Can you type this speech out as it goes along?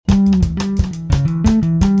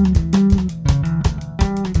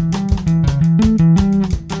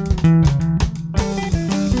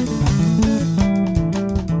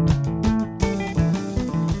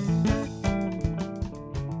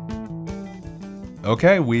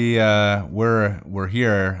Okay, we're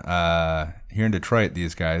here in Detroit.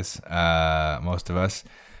 These guys, most of us,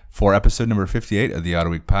 for episode number 58 of the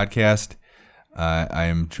Autoweek Podcast. I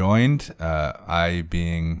am joined, I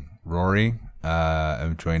being Rory,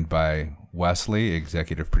 I'm joined by Wesley,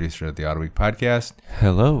 executive producer of the Autoweek Podcast.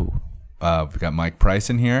 Hello. We've got Mike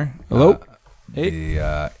Pryson here. Hello. Hey.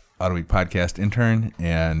 The Autoweek Podcast intern,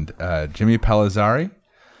 and Jimmy Pelizzari.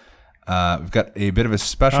 We've got a bit of a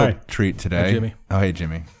special treat today. Hi, Jimmy. Oh, hey,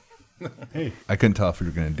 Jimmy. Hey. I couldn't tell if we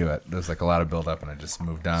were going to do it. There was like a lot of build up, and I just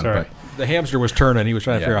moved on. Sorry. But The hamster was turning. He was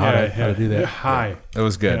trying to figure out how to do that. Hi. it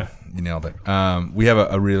was good. Yeah. You nailed it. We have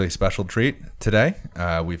a really special treat today.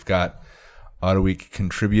 We've got Autoweek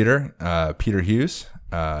contributor Peter Hughes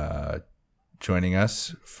joining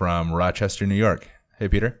us from Rochester, New York. Hey,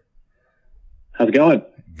 Peter. How's it going?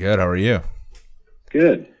 Good. How are you?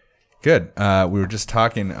 Good. Good. We were just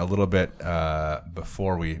talking a little bit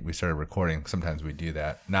before we started recording. Sometimes we do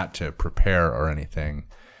that, not to prepare or anything.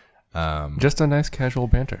 Just a nice casual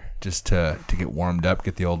banter. Just to get warmed up,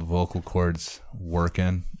 get the old vocal cords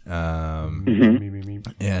working. And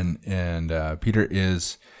Peter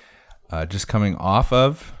is just coming off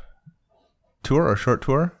of tour or short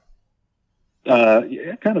tour?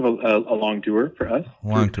 Yeah, kind of a long tour for us.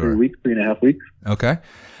 Long tour. 3.5 weeks. Okay.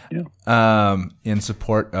 Yeah. In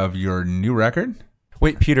support of your new record?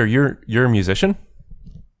 Wait, Peter, you're a musician?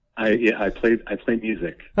 I play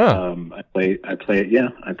music. Oh. I play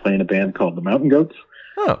in a band called the Mountain Goats.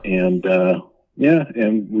 Oh. And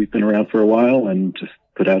and we've been around for a while and just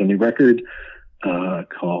put out a new record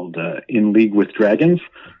called In League with Dragons.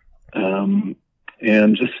 And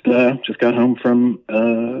just got home from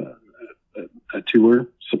a tour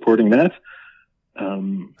supporting that.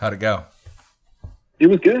 How'd it go? It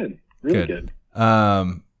was good. Really good.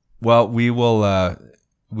 Well,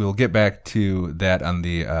 we'll get back to that on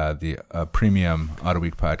the premium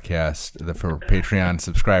Autoweek podcast for Patreon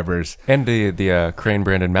subscribers And the Crane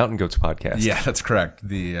branded Mountain Goats podcast. Yeah, that's correct.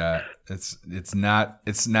 It's not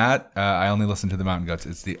I only listen to the Mountain Goats.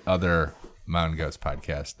 It's the other Mountain Goats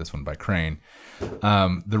podcast. This one by Crane.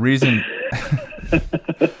 The reason.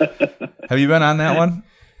 Have you been on that one?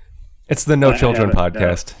 It's the No Children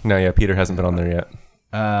podcast. No, yeah, Peter hasn't been on there yet.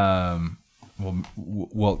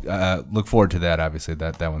 We'll look forward to that. Obviously,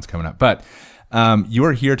 that one's coming up. But you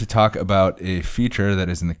are here to talk about a feature that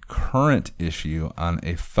is in the current issue on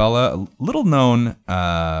a little known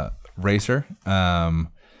racer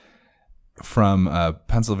from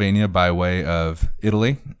Pennsylvania by way of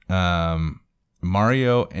Italy, Mario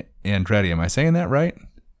Andretti. Am I saying that right?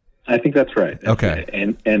 I think that's right. Okay.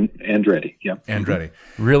 And Andretti. Yep. Andretti.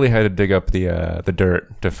 Really had to dig up the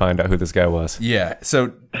dirt to find out who this guy was. Yeah.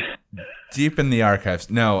 So deep in the archives.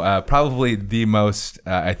 No, probably the most,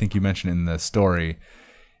 I think you mentioned in the story,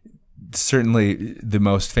 certainly the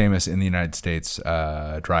most famous in the United States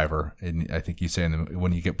driver. And I think you say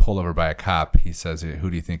when you get pulled over by a cop, he says, "Who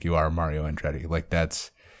do you think you are, Mario Andretti?" Like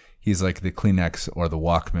he's like the Kleenex or the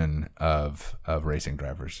Walkman of racing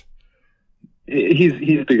drivers. He's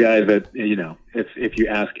the guy that, if you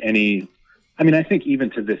ask any, I think even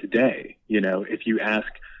to this day, if you ask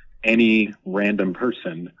any random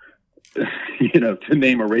person, to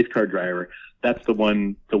name a race car driver, that's the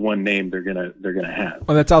one name they're gonna have.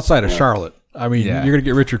 Well, that's outside of Charlotte. You're going to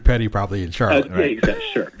get Richard Petty probably in Charlotte. Right?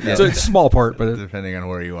 Sure. Yeah. So it's a small part, but depending on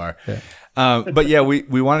where you are. Yeah. But yeah,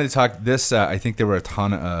 we wanted to talk this. I think there were a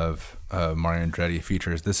ton of Mario Andretti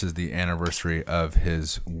features. This is the anniversary of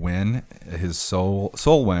his win, his sole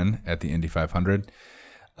win at the Indy 500.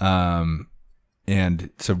 And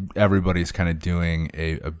so everybody's kind of doing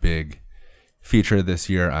a big feature this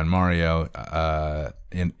year on Mario.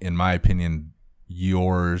 In my opinion,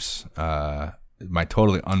 yours, my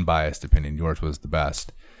totally unbiased opinion, yours was the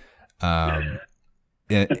best. And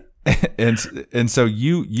so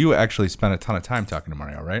you actually spent a ton of time talking to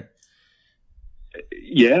Mario, right?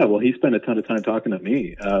 Yeah, well, he spent a ton of time talking to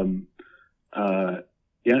me. I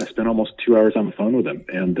spent almost 2 hours on the phone with him,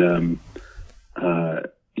 and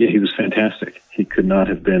he was fantastic. He could not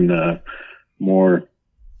have been more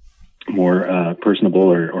personable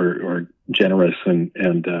or generous,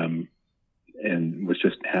 and was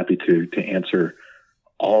just happy to answer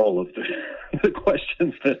all of the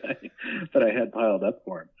questions that I had piled up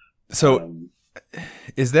for him. So,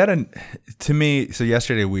 is that to me? So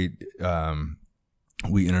yesterday we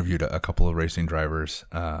interviewed a couple of racing drivers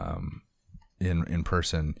in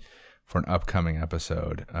person for an upcoming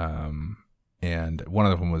episode, and one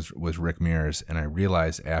of them was Rick Mears, and I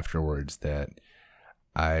realized afterwards that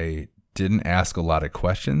I didn't ask a lot of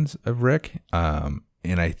questions of Rick, and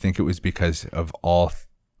I think it was because of all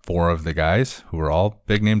four of the guys who were all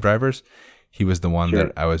big name drivers. he was the one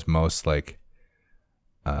that I was most like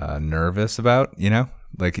nervous about, you know,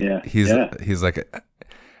 like he's like,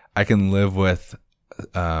 I can live with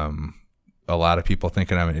a lot of people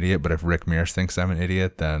thinking I'm an idiot, but if Rick Mears thinks I'm an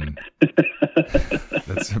idiot, then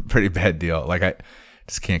that's a pretty bad deal. Like I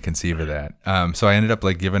just can't conceive of that. So I ended up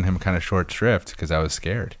like giving him kind of short shrift because I was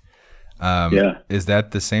scared. Is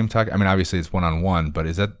that the same talk? I mean, obviously it's one-on-one, but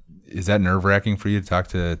is that nerve-wracking for you to talk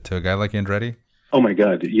to a guy like Andretti? Oh my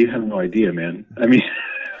God, you have no idea, man. I mean,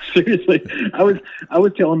 seriously, I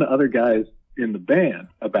was telling the other guys in the band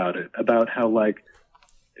about it, about how, like,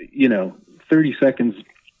 you know, 30 seconds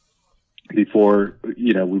before,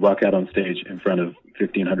 you know, we walk out on stage in front of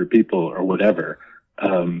 1,500 people or whatever,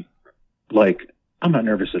 like, I'm not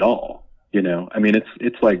nervous at all. You know, I mean,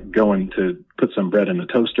 it's like going to put some bread in a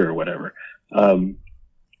toaster or whatever.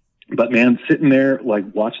 But man, sitting there, like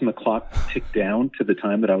watching the clock tick down to the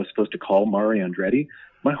time that I was supposed to call Mario Andretti,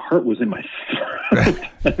 my heart was in my throat.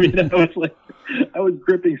 I mean, I was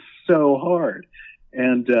gripping so hard.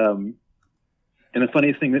 And the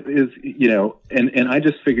funniest thing is, you know, and I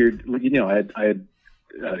just figured, you know, I had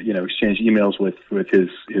you know, exchanged emails with his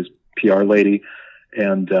PR lady,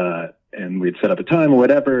 and we'd set up a time or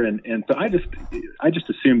whatever. And so I just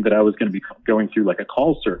assumed that I was going to be going through like a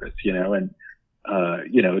call service, you know, and,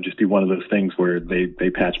 you know, just be one of those things where they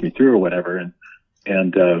patch me through or whatever.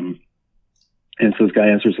 And so this guy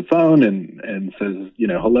answers the phone and says, you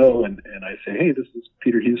know, hello. And I say, hey, this is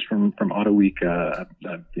Peter Hughes from Autoweek.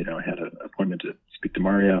 You know, I had an appointment to speak to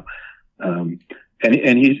Mario. And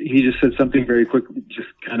he just said something very quickly, just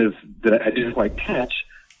kind of that I didn't quite catch.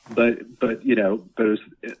 But you know, it was,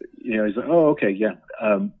 you know, he's like, oh, okay, yeah.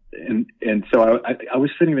 And so I was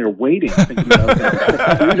sitting there waiting, thinking that I was going to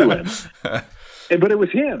through to him. But it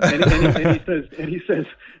was him. And he says,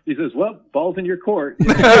 well, ball's in your court.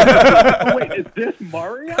 Oh, wait, is this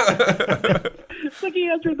Mario? It's like he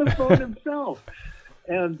answered the phone himself.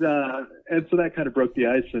 And so that kind of broke the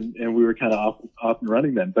ice, and we were kind of off and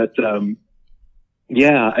running then. But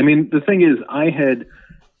yeah, I mean, the thing is, I had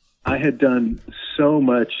done so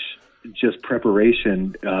much just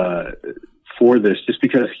preparation for this, just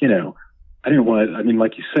because, you know, I didn't want to, I mean,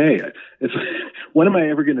 like you say, it's when am I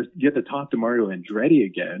ever going to get to talk to Mario Andretti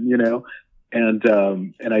again, you know? And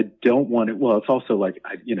I don't want it. Well, it's also like,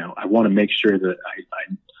 I want to make sure that I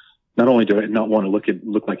not only do I not want to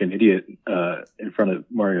look like an idiot in front of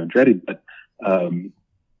Mario Andretti, but,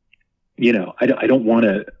 you know, I don't want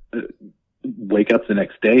to wake up the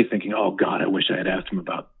next day thinking, oh God, I wish I had asked him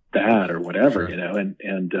about that or whatever, you know?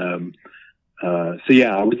 So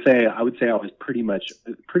yeah, I would say I was pretty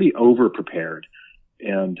over prepared.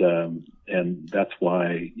 And that's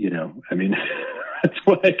why, you know, I mean, that's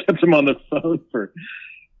why I kept him on the phone for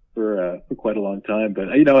quite a long time.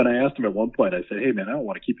 But, you know, and I asked him at one point, I said, hey man, I don't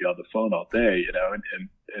want to keep you on the phone all day, you know,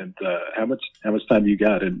 and how much time you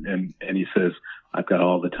got? And he says, I've got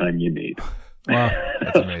all the time you need. Wow.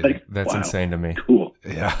 That's amazing. Like, that's insane to me. Cool.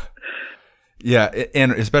 Yeah. Yeah,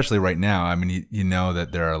 and especially right now, I mean, you know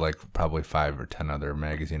that there are like probably 5 or 10 other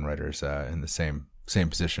magazine writers in the same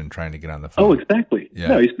position trying to get on the phone. Oh, exactly. Yeah.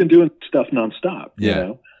 No, he's been doing stuff nonstop. Yeah. You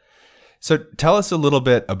know? So tell us a little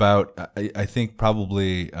bit about. I think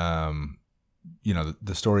probably, you know,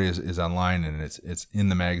 the story is online and it's in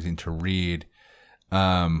the magazine to read.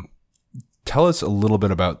 Tell us a little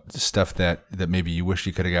bit about stuff that maybe you wish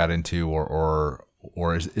you could have got into, or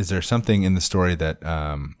is there something in the story that,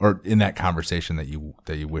 or in that conversation that you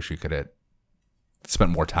wish you could have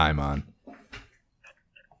spent more time on?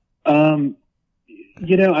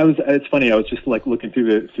 You know, it's funny. I was just like looking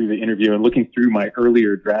through the interview and looking through my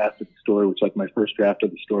earlier draft of the story, which, like, my first draft of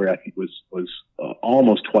the story, I think was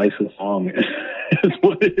almost twice as long as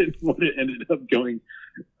what it ended up going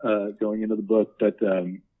into the book. But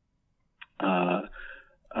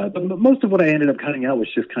most of what I ended up cutting out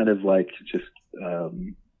was just kind of like just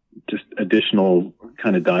additional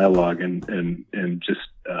kind of dialogue and just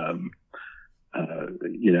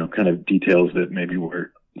you know, kind of details that maybe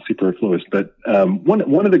were superfluous. But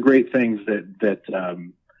one of the great things that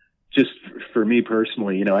just for me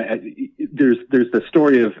personally, you know, there's the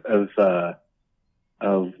story of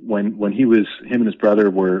when him and his brother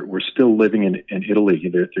were still living in Italy.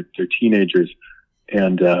 They're teenagers,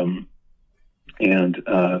 and they're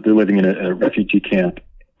living in a refugee camp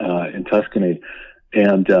in Tuscany,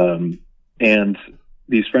 and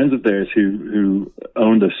these friends of theirs who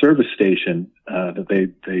owned a service station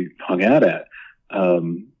that they hung out at,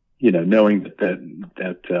 you know, knowing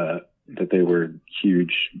that they were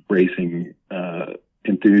huge racing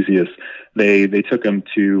enthusiasts, they took them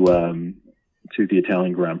to the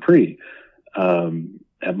Italian Grand Prix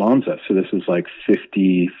at Monza. So this was like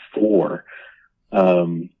 54.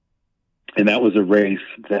 And that was a race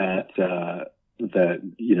that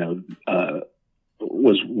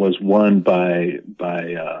was won by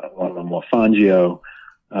Fangio,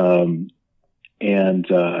 and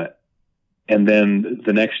then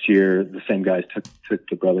the next year the same guys took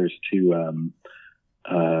the brothers to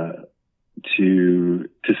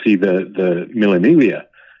see the Mille Miglia,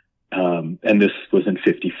 and this was in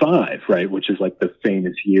 '55, right, which is like the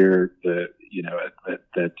famous year that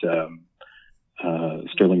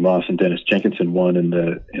Sterling Moss and Dennis Jenkinson won in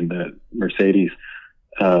the Mercedes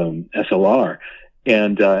SLR.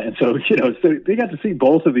 And so, so they got to see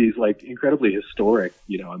both of these like incredibly historic,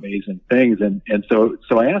 amazing things. And so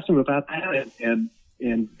I asked him about that,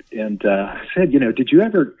 and I said, did you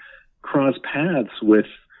ever cross paths with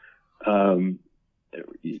Fangio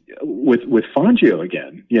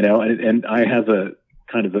again? And I have a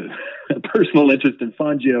kind of a personal interest in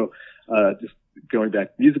Fangio, just going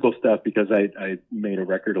back to musical stuff, because I made a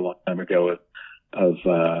record a long time ago of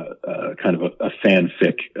kind of a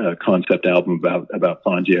fanfic concept album about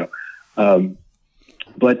Fangio.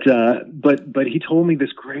 But he told me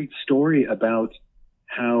this great story about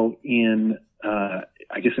how in, I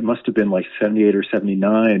guess it must have been like 78 or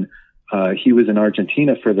 79, he was in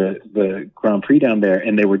Argentina for the Grand Prix down there,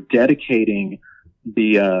 and they were dedicating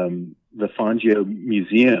the Fangio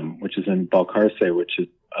Museum, which is in Balcarce, which is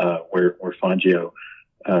where Fangio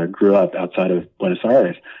grew up outside of Buenos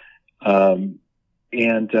Aires.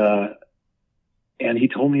 And he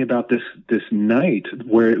told me about this night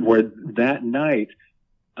where that night,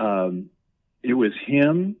 it was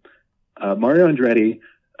him, Mario Andretti,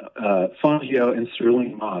 Fangio, and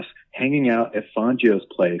Sterling Moss hanging out at Fangio's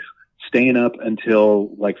place, staying up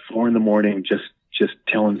until like 4 a.m, just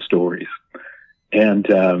telling stories. And,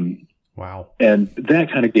 wow. And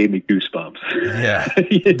that kind of gave me goosebumps. Yeah.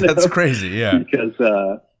 That's crazy. Yeah. Because,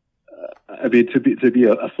 I mean, to be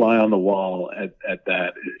a fly on the wall at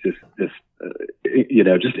that is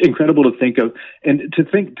just incredible to think of, and to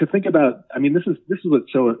think about. I mean, this is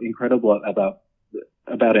what's so incredible about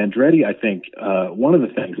Andretti. I think one of the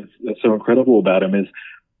things that's so incredible about him is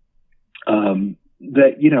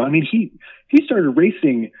that I mean, he started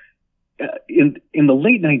racing in the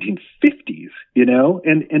late 1950s,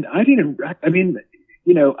 and I didn't. I mean,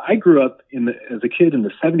 I grew up as a kid in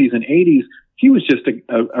the 70s and 80s. He was just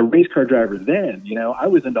a race car driver then. I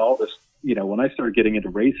was into all this. When I started getting into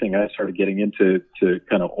racing, I started getting into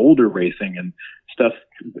kind of older racing and stuff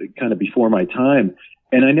kind of before my time.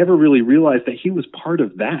 And I never really realized that he was part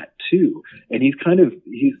of that too. And he's kind of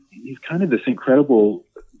this incredible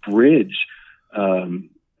bridge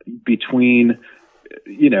between,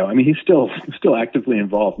 I mean, he's still actively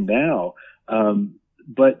involved now.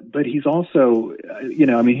 But he's also, I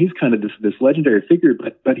mean, he's kind of this legendary figure,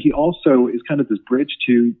 but he also is kind of this bridge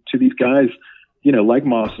to these guys, like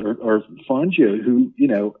Moss or Fangio, who,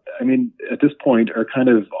 I mean, at this point are kind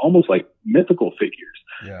of almost like mythical figures.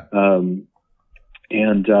 Yeah.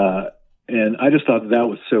 And I just thought that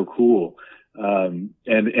was so cool. And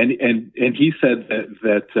he said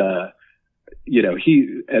that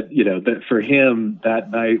that for him that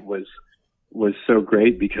night was so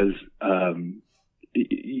great because,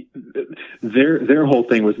 their whole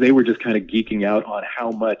thing was they were just kind of geeking out on how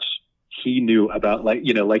much he knew about,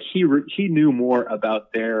 he knew more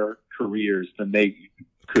about their careers than they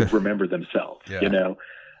could remember themselves, but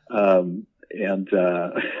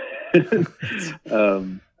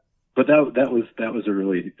that was a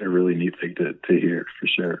really neat thing to hear, for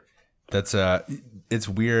sure. That's it's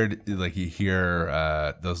weird. Like you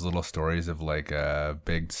hear those little stories of like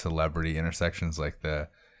big celebrity intersections, like the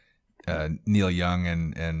Neil Young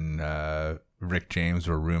and Rick James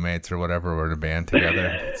were roommates or whatever, were in a band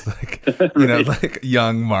together. It's like, right. Like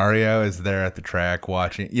young Mario is there at the track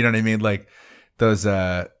watching, you know what I mean? Like those,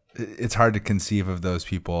 it's hard to conceive of those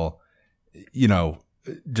people,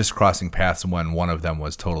 just crossing paths when one of them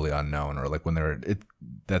was totally unknown, or like when they were,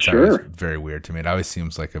 that's always very weird to me. It always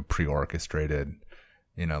seems like a pre-orchestrated,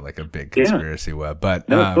 like a big conspiracy web, but,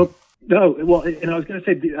 No, well, and I was going to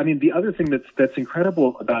say, I mean, the other thing that's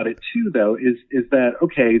incredible about it too, though, is that,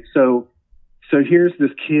 okay, so here's this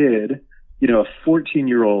kid, a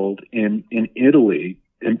 14-year-old in Italy,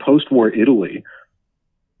 in post-war Italy,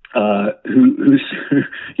 who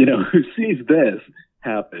sees this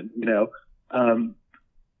happen,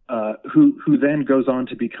 who then goes on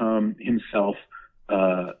to become himself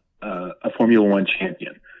a Formula One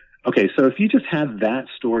champion. Okay, so if you just had that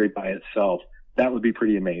story by itself, that would be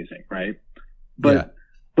pretty amazing, right? But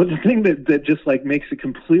the thing that just like makes it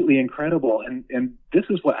completely incredible, and this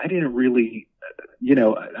is what I didn't really,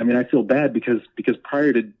 I mean, I feel bad because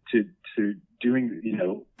prior to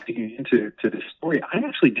digging into this story, I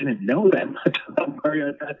actually didn't know that much about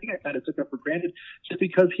Mario. I think I kind of took it for granted just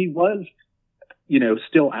because he was,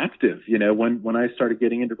 still active. When I started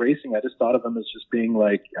getting into racing, I just thought of him as just being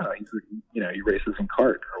like, he races in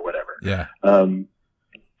kart or whatever. Yeah.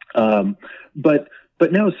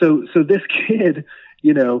 But no, so this kid,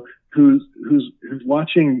 who's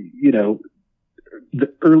watching,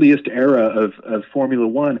 the earliest era of Formula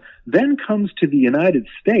One, then comes to the United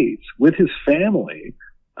States with his family,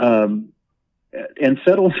 and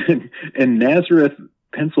settles in Nazareth,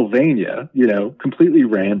 Pennsylvania, completely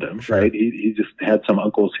random, Sure. right? He just had some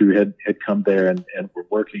uncles who had come there and were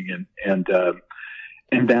working, and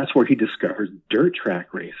that's where he discovers dirt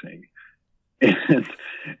track racing. And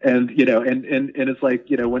it's like,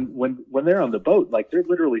 when they're on the boat, like they're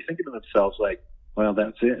literally thinking to themselves like, well,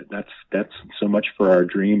 that's it. That's so much for our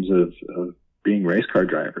dreams of being race car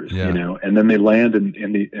drivers, Yeah. and then they land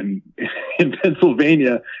in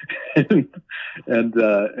Pennsylvania and as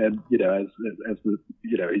the,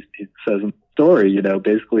 he says in the story,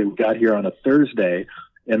 basically we got here on a Thursday,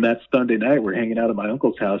 and that Sunday night we're hanging out at my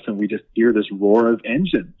uncle's house and we just hear this roar of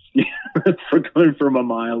engines for going from a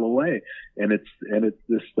mile away. And it's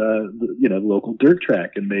this, local dirt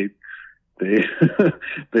track, and they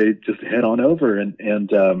just head on over.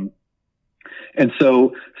 And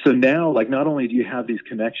so now, like, not only do you have these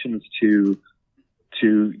connections to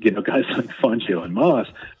guys like Fangio and Moss,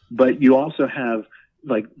 but you also have,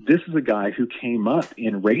 like, this is a guy who came up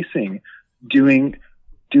in racing doing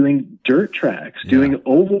dirt tracks, doing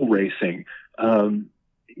oval racing,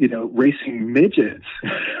 racing midgets,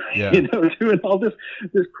 doing all this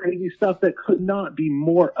crazy stuff that could not be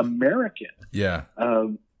more American. Yeah.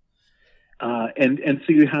 And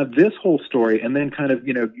so you have this whole story, and then kind of,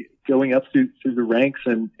 going up through the ranks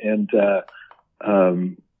and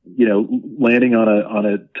landing on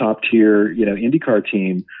a top tier, IndyCar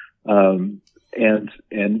team, and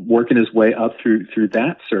working his way up through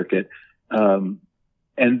that circuit.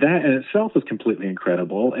 And that in itself was completely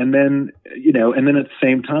incredible. And then, and then at the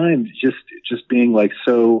same time, just being like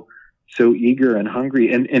so eager and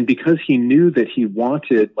hungry. And because he knew that he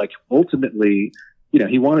wanted, like, ultimately,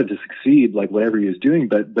 he wanted to succeed, like whatever he was doing,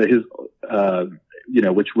 but his,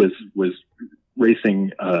 which was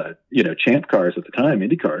racing, champ cars at the time,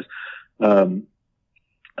 Indy cars, because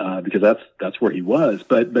that's where he was.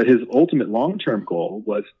 But his ultimate long-term goal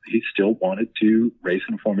was he still wanted to race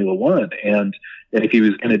in Formula One. And if he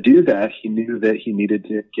was going to do that, he knew that he needed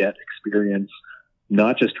to get experience,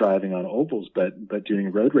 not just driving on ovals, but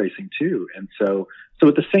doing road racing too. And so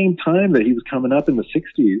at the same time that he was coming up in the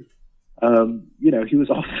 60s, he was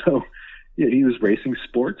also, he was racing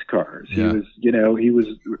sports cars. Yeah. He was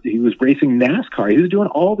racing NASCAR. He was doing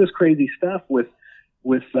all this crazy stuff with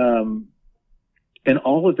and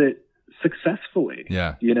all of it successfully.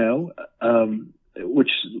 Yeah.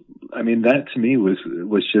 Which, I mean, that to me was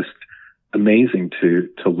just amazing to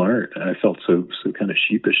learn. And I felt so kind of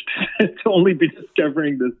sheepish to only be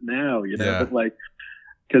discovering this now, but like,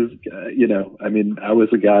 cause, I mean, I was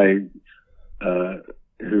a guy,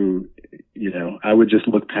 who, I would just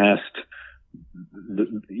look past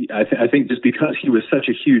I think just because he was such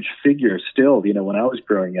a huge figure still, when I was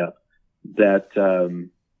growing up, that,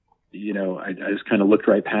 I just kind of looked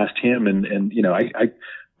right past him and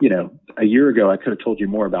a year ago, I could have told you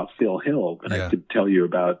more about Phil Hill than I could tell you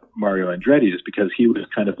about Mario Andretti, just because he was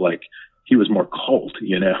kind of like, he was more cult,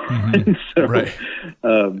 Mm-hmm. And so, right.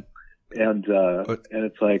 And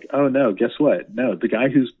it's like, oh no, guess what? No, the guy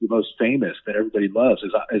who's the most famous that everybody loves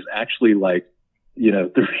is actually like,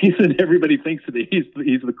 the reason everybody thinks that he's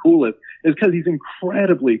the coolest is because he's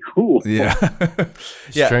incredibly cool. Yeah.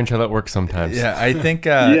 Strange how that works sometimes. Yeah. I think,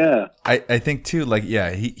 I think too, like,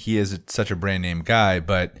 he is such a brand name guy,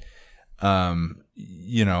 but, to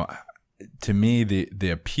me, the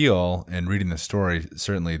appeal and reading the story,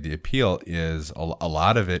 certainly the appeal is a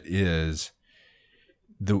lot of it is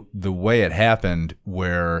the way it happened,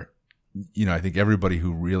 where, I think everybody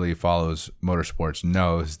who really follows motorsports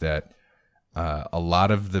knows that a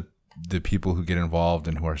lot of the people who get involved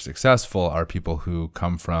and who are successful are people who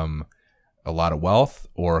come from a lot of wealth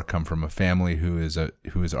or come from a family who is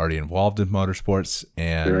already involved in motorsports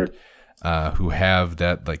and who have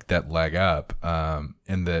that leg up.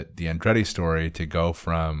 And the Andretti story, to go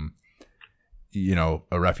from a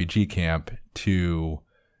refugee camp to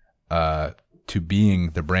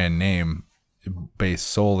being the brand name based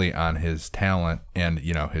solely on his talent and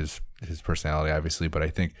his personality, obviously, but I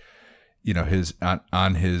think his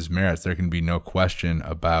on his merits, there can be no question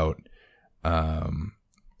about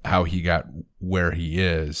how he got where he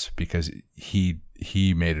is, because he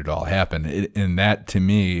made it all happen. And that to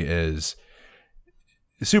me is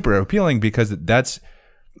super appealing because that's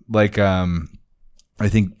like, I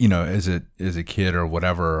think, as a kid or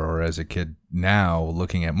whatever, or as a kid now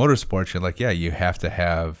looking at motorsports, you're like, yeah, you have to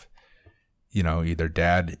have, either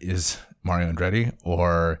dad is Mario Andretti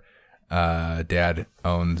or dad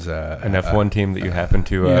owns an F1 team that you happen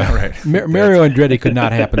to. Right. Mario Andretti could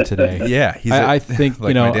not happen today. Yeah, I think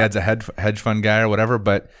like my dad's a hedge fund guy or whatever,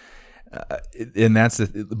 but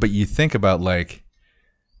but you think about like,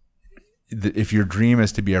 if your dream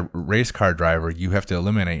is to be a race car driver, you have to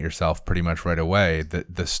eliminate yourself pretty much right away.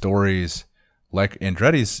 The stories like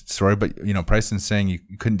Andretti's story, but Pryson's saying you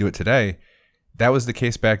couldn't do it today. That was the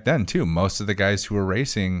case back then too. Most of the guys who were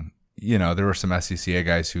racing, there were some SCCA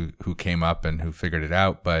guys who came up and who figured it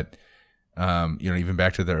out. But even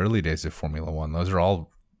back to the early days of Formula One, those are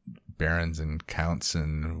all barons and counts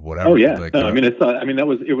and whatever. Oh yeah, like, no, it's not.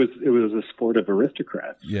 It was a sport of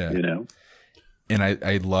aristocrats. Yeah, And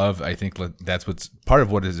I think that's what's part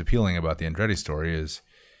of what is appealing about the Andretti story is,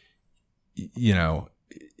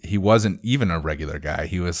 he wasn't even a regular guy.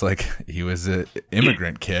 He was an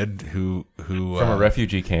immigrant kid who from a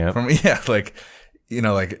refugee camp.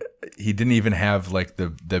 He didn't even have like the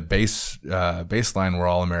baseline where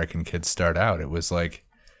all American kids start out. It was like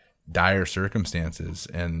dire circumstances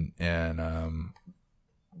and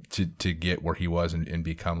to get where he was and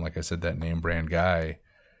become, like I said, that name brand guy.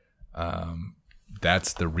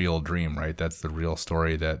 That's the real dream, right? That's the real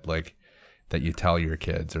story that you tell your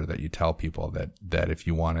kids, or that you tell people that if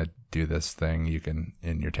you want to do this thing, you can,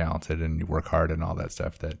 and you're talented and you work hard and all that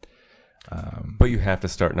stuff. But you have to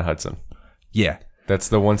start in a Hudson. Yeah. That's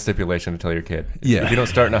the one stipulation to tell your kid. Yeah. If you don't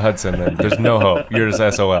start in a Hudson, then there's no hope. You're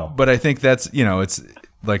just SOL. But I think that's, it's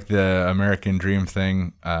like the American dream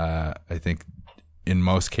thing. I think in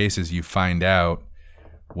most cases you find out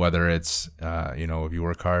whether it's, if you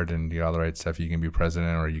work hard and do all the right stuff, you can be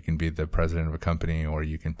president, or you can be the president of a company, or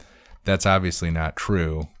you can. That's obviously not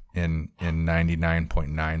true in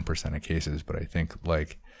 99.9% of cases. But I think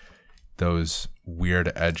like those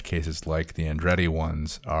weird edge cases, like the Andretti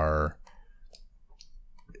ones, are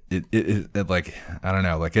it like, I don't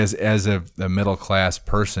know, like as a middle class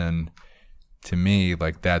person, to me,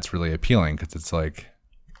 like that's really appealing because it's like,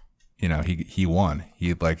 he won.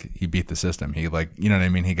 He beat the system. He what I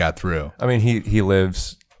mean? He got through. I mean, he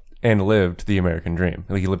lives and lived the American dream.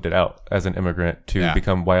 He lived it out as an immigrant to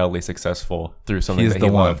become wildly successful through something that he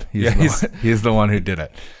loved. He's the one who did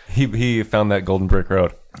it. He found that golden brick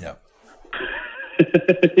road. Yeah.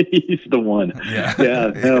 He's the one. Yeah. Yeah.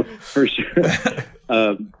 No, for sure.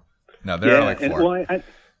 No, there are like four. And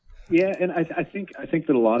I think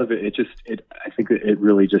that a lot of it, I think that it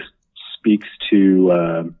really just speaks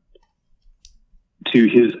to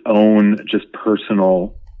his own just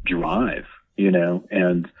personal drive,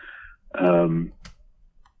 and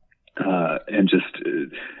just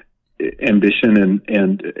ambition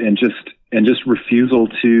and just refusal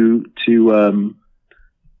to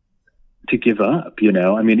give up.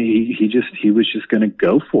 I mean, he was just going to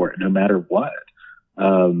go for it no matter what.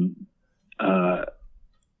 I'm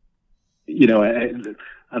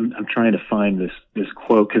trying to find this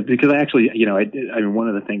quote because I actually, one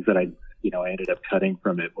of the things that I ended up cutting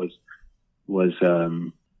from it was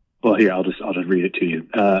well, here, I'll just read it to you.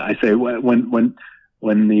 I say when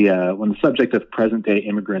the subject of present day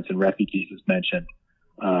immigrants and refugees is mentioned,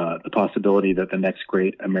 the possibility that the next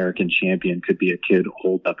great American champion could be a kid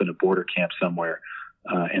holed up in a border camp somewhere,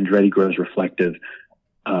 Andretti grows reflective.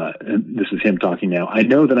 And this is him talking now. I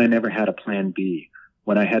know that I never had a plan B.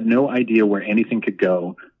 When I had no idea where anything could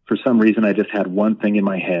go, for some reason I just had one thing in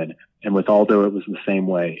my head. And with Aldo, it was the same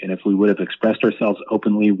way. And if we would have expressed ourselves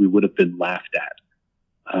openly, we would have been laughed at.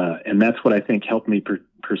 And that's what I think helped me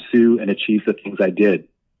pursue and achieve the things I did,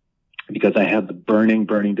 because I had the burning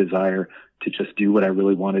desire to just do what I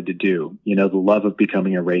really wanted to do. The love of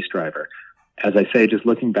becoming a race driver. As I say, just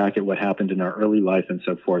looking back at what happened in our early life and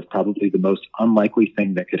so forth, probably the most unlikely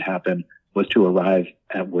thing that could happen was to arrive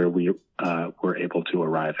at where we were able to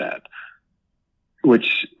arrive at.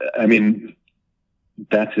 Which, I mean,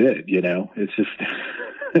 that's it. It's just,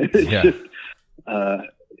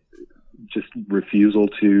 just refusal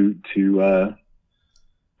to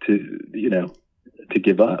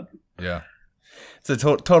give up. Yeah. It's a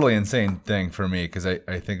totally insane thing for me because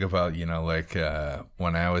I think about,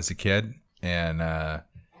 when I was a kid and,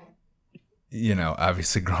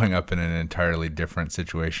 obviously growing up in an entirely different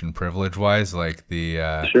situation privilege-wise, like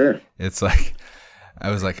sure. It's like, I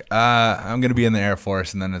was like, I'm going to be in the Air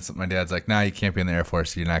Force. And then my dad's like, nah, you can't be in the Air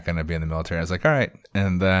Force. You're not going to be in the military. I was like, all right.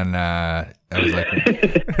 And then I was like,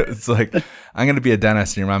 it's like, I'm going to be a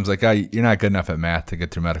dentist. And your mom's like, oh, you're not good enough at math to get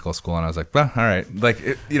through medical school. And I was like, well, all right. Like,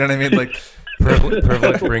 you know what I mean? Like,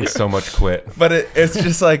 Privilege brings so much quit. But it's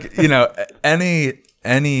just like,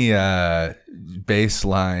 any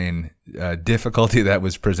baseline difficulty that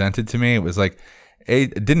was presented to me, it was like,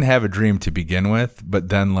 it didn't have a dream to begin with, but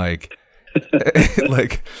then like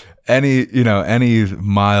any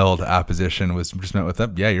mild opposition was just met with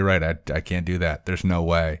that. Yeah, you're right. I can't do that. There's no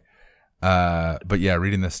way. But yeah,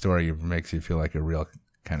 reading this story makes you feel like a real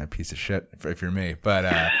kind of piece of shit if you're me.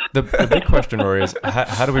 But the big question, Rory, is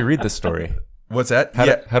how do we read this story? What's that?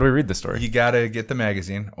 How do we read the story? You got to get the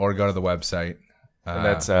magazine or go to the website. And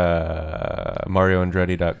that's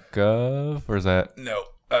marioandretti.gov, or is that? No,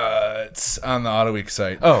 it's on the Autoweek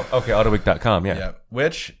site. Oh, okay, autoweek.com, yeah.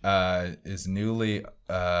 Which is newly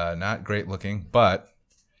not great looking, but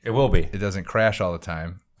it will be. It doesn't crash all the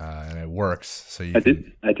time, and it works. So I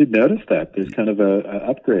did notice that. There's kind of a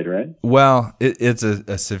upgrade, right? Well, it's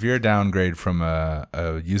a severe downgrade from a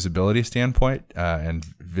usability standpoint and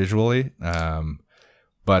visually,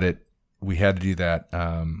 but we had to do that.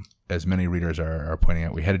 As many readers are pointing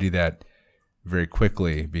out, we had to do that very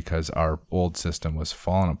quickly because our old system was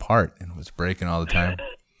falling apart and was breaking all the time.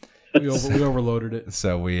 We overloaded it.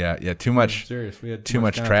 So we too much. Serious. We had too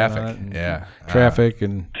much traffic. Traffic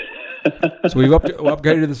and so we've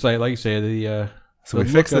upgraded the site, like you say. So we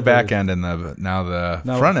fixed the back end and now the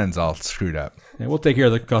front end's all screwed up. Yeah, we'll take care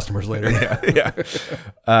of the customers later. Yeah.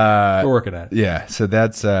 We're working at it. Yeah. So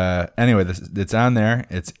that's anyway. It's on there.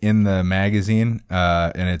 It's in the magazine,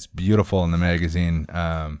 and it's beautiful in the magazine.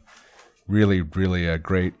 Really, really a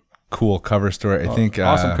great, cool cover story. I think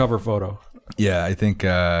awesome cover photo. Yeah, I think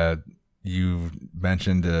you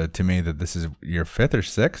mentioned to me that this is your 5th or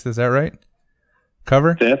 6th. Is that right?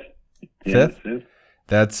 Cover 5th. Yeah, 5th.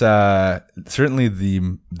 That's certainly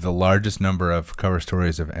the largest number of cover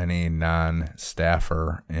stories of any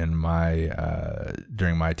non-staffer in my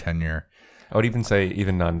during my tenure. I would even say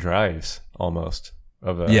even non-drives almost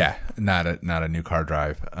of not a new car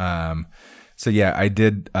drive. So yeah, I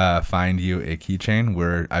did find you a keychain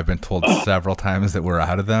where I've been told several times that we're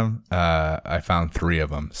out of them. I found 3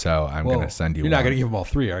 of them, so I'm going to send you. You're not going to give them all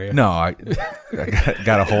 3, are you? No, I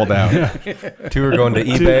got to hold out. 2 are going to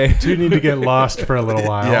eBay. 2 need to get lost for a little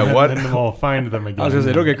while. Yeah, and then we'll find them again. I was going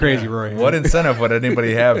to say, don't get crazy, Rory. What incentive would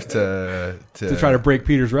anybody have to try to break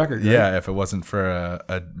Peter's record? Right? Yeah, if it wasn't for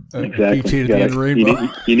a exactly. keychain at the end of the rainbow.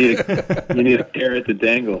 You need a carrot to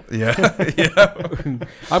dangle. Yeah.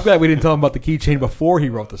 I'm glad we didn't tell him about the keychain before he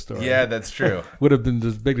wrote the story. Yeah, that's true. Would have been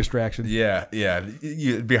this big distraction. Yeah.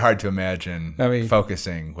 It'd be hard to imagine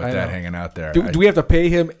focusing with that hanging out there. Do we have to pay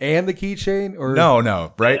him and the keychain? Or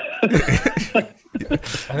no, right? I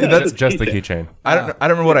think that's just the keychain. I don't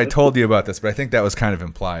remember what I told you about this, but I think that was kind of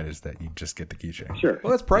implied, is that you just get the keychain. Sure.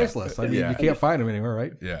 Well, that's priceless. I mean, you can't find them anywhere,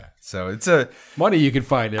 right? Yeah. So it's money you can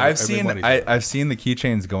find. I've seen the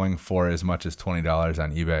keychains going for as much as $20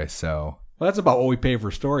 on eBay. So. Well, that's about what we pay for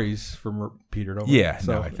stories from Peter. Don't we? Yeah,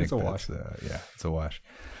 so I think it's a wash. It's a wash.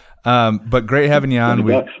 But great having you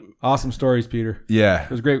on. Awesome stories, Peter. Yeah, it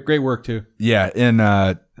was great work too. Yeah,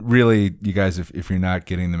 and really, you guys, if you're not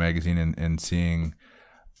getting the magazine and seeing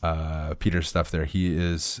Peter's stuff there, he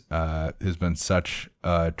has been such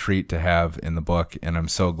a treat to have in the book, and I'm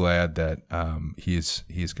so glad that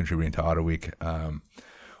he's contributing to Autoweek.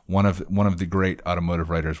 One of the great automotive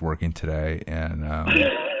writers working today, and.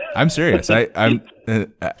 I'm serious. I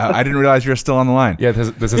didn't realize you were still on the line. Yeah,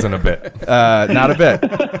 this isn't a bit. Not a bit.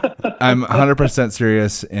 I'm 100%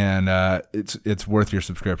 serious, and it's worth your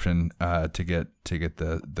subscription to get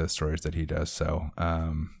the stories that he does. So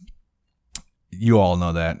you all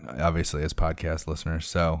know that, obviously, as podcast listeners.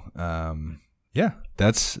 So yeah,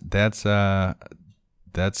 that's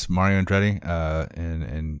Mario Andretti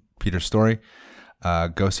and Peter's story.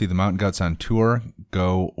 Go see the Mountain Guts on tour.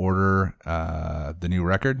 Go order the new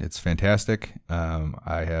record. It's fantastic.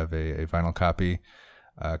 I have a vinyl copy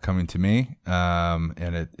coming to me,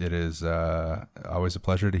 and it is always a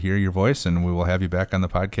pleasure to hear your voice, and we will have you back on the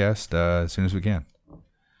podcast as soon as we can.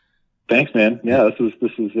 Thanks, man. Yeah, this is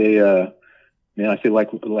a I feel like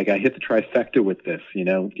I hit the trifecta with this.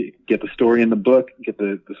 Get the story in the book, get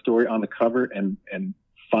the story on the cover, and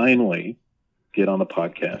finally get on the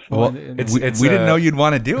podcast. Well, we didn't know you'd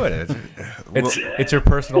want to do it. It's your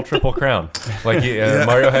personal triple crown. Like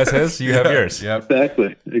Mario has his, you have yours. Yep.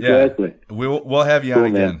 Exactly. Yeah. We'll have you on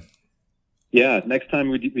again. Man. Yeah, next time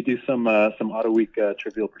we do some Autoweek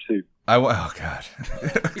Trivial Pursuit. Oh God,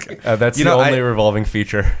 that's the only revolving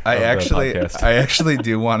feature. I actually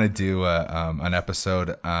do want to do an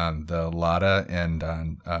episode on the Lada and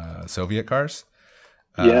on Soviet cars.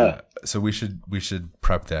 So we should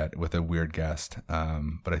prep that with a weird guest.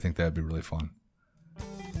 But I think that'd be really fun.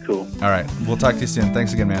 Cool. All right. We'll talk to you soon.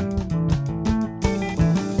 Thanks again, man.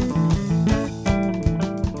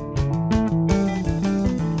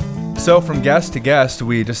 So from guest to guest,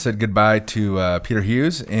 we just said goodbye to Peter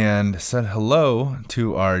Hughes and said hello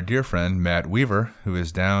to our dear friend Matt Weaver, who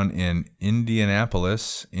is down in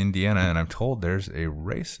Indianapolis, Indiana, and I'm told there's a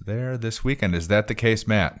race there this weekend. Is that the case,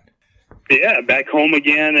 Matt? Yeah, back home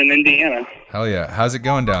again in Indiana. Hell yeah. How's it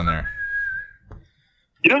going down there?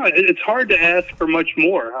 It's hard to ask for much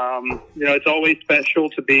more. It's always special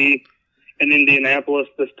to be in Indianapolis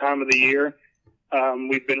this time of the year.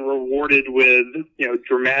 We've been rewarded with,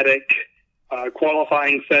 dramatic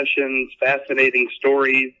qualifying sessions, fascinating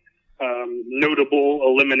stories, notable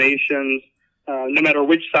eliminations. No matter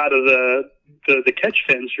which side of the catch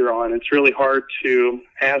fence you're on, it's really hard to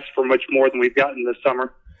ask for much more than we've gotten this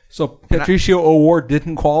summer. So Patricio O'Ward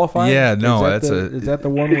didn't qualify? Yeah, no, is that the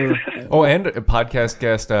one where? Oh, and a podcast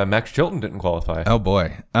guest Max Chilton didn't qualify. Oh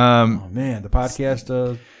boy. Oh man, the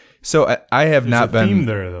podcast. So I have not been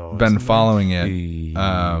there, though, following it.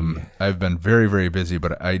 I've been very, very busy,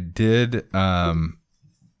 but I did. I'm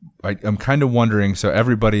kind of wondering. So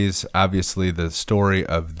everybody's obviously the story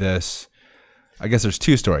of this. I guess there's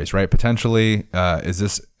two stories, right? Potentially, is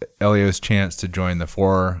this Elio's chance to join the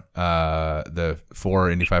four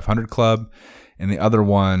Indy 500 club, and the other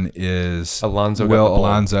one is Alonso. Will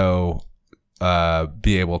Alonso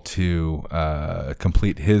be able to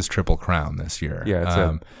complete his Triple Crown this year?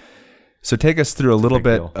 Yeah. So take us through a little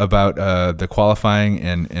bit deal about the qualifying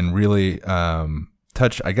and really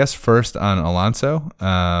touch, I guess, first on Alonso.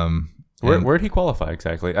 Where'd he qualify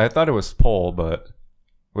exactly? I thought it was pole, but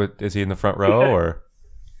is he in the front row or?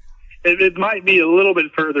 It might be a little bit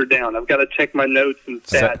further down. I've got to check my notes and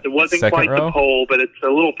stats. It wasn't quite row? the pole, but it's a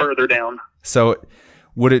little further down. So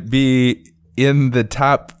would it be in the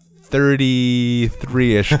top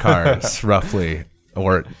 33-ish cars, roughly?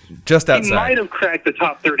 Or just outside? He might have cracked the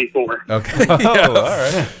top 34. Okay. All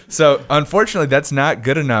right. So, unfortunately, that's not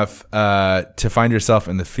good enough to find yourself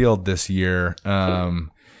in the field this year. And,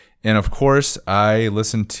 of course, I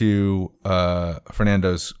listened to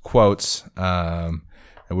Fernando's quotes. And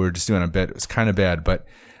we were just doing a bit. It was kind of bad, but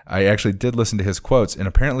I actually did listen to his quotes. And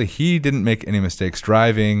apparently he didn't make any mistakes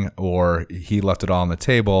driving, or he left it all on the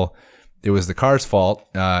table. It was the car's fault,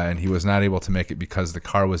 and he was not able to make it because the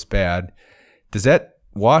car was bad. Does that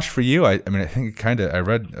wash for you? I mean, I think I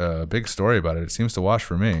read a big story about it. It seems to wash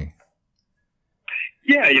for me.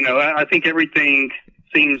 Yeah, I think everything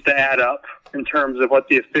seems to add up in terms of what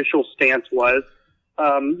the official stance was.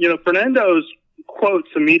 Fernando's quotes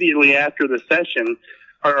immediately after the session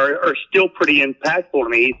are still pretty impactful to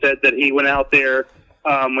me. He said that he went out there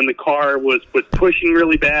when the car was pushing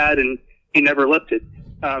really bad and he never lifted.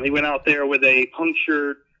 He went out there with a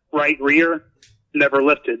punctured right rear, never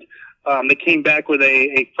lifted. They came back with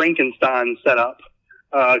a Frankenstein setup,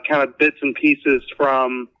 kind of bits and pieces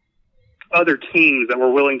from other teams that were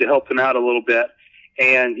willing to help them out a little bit.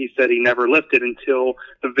 And he said he never lifted until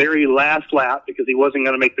the very last lap because he wasn't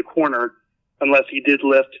going to make the corner unless he did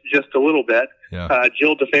lift just a little bit. Yeah.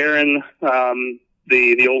 Jill DeFerrin,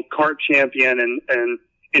 the old kart champion and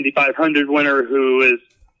Indy 500 winner who is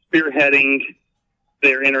spearheading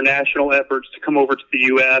their international efforts to come over to the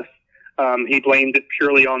U.S., he blamed it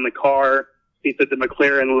purely on the car. He said that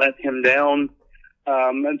McLaren let him down.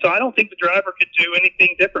 And so I don't think the driver could do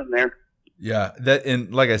anything different there. Yeah.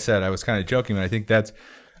 And like I said, I was kind of joking, but I think that's,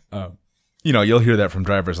 you'll hear that from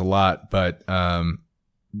drivers a lot, but,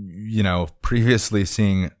 previously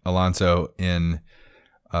seeing Alonso in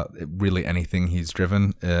really anything he's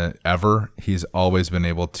driven ever, he's always been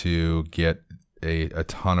able to get a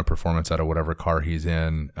ton of performance out of whatever car he's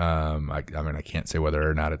in. I can't say whether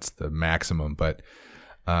or not it's the maximum, but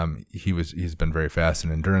he's been very fast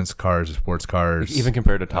in endurance cars, sports cars, even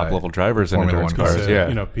compared to top level drivers in endurance cars.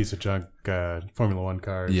 Piece of junk Formula One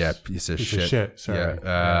cars. Yeah, piece of shit. Sorry.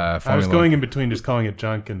 Yeah. I was going in between just calling it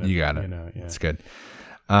junk, and you got it. It's good.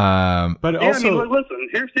 But also, listen.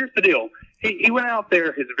 Here's the deal. He went out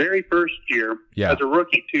there his very first year as a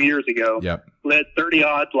rookie 2 years ago. Yep. Led 30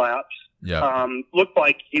 odd laps. Yeah. Looked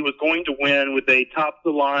like he was going to win with a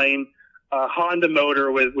top-of-the-line Honda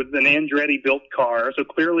motor with an Andretti-built car. So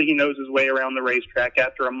clearly he knows his way around the racetrack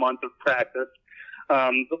after a month of practice.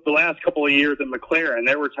 The last couple of years at McLaren,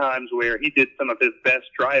 there were times where he did some of his best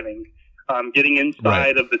driving. Getting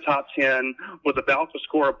inside of the top 10, was about to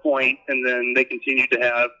score a point, and then they continued to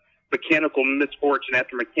have mechanical misfortune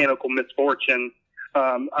after mechanical misfortune.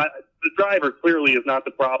 The driver clearly is not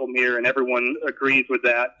the problem here, and everyone agrees with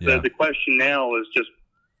that. Yeah. The question now is just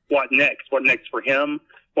what next? What next for him?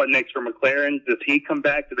 What next for McLaren? Does he come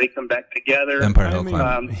back? Do they come back together? Empire Hill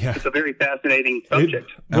Climb. It's a very fascinating subject.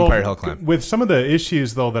 Empire Hill Climb. With some of the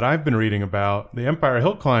issues, though, that I've been reading about, the Empire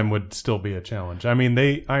Hill Climb would still be a challenge. I mean,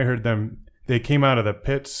 I heard them. they came out of the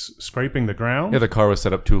pits scraping the ground. Yeah, the car was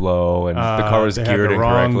set up too low, and the car was they geared had the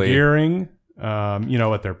wrong incorrectly. gearing.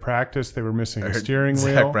 At their practice, they were missing a steering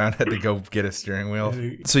wheel. Zach Brown had to go get a steering wheel.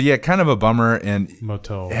 So yeah, kind of a bummer. And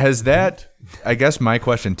has that? I guess my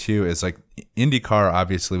question too is like, IndyCar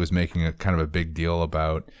obviously was making a kind of a big deal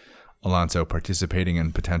about Alonso participating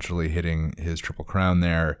and potentially hitting his Triple Crown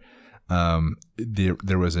there.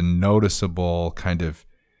 There was a noticeable kind of,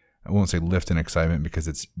 I won't say lift in excitement because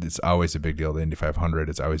it's always a big deal. The Indy 500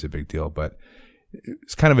 is always a big deal, but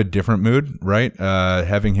it's kind of a different mood, right?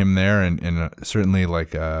 Having him there and certainly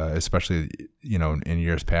like, especially, in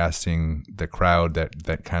years past, seeing the crowd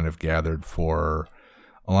that kind of gathered for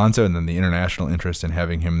Alonso and then the international interest in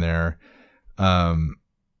having him there.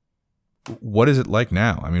 What is it like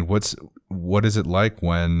now? I mean, what is it like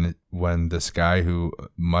when this guy who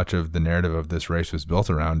much of the narrative of this race was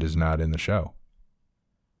built around is not in the show?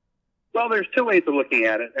 Well, there's two ways of looking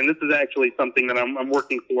at it, and this is actually something that I'm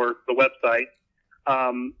working for the website.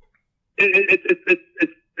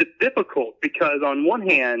 It's difficult because on one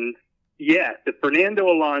hand, yes, if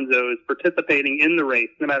Fernando Alonso is participating in the race,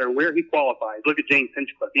 no matter where he qualifies, look at James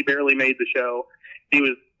Hinchcliffe. He barely made the show. He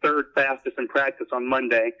was third fastest in practice on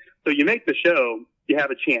Monday. So you make the show, you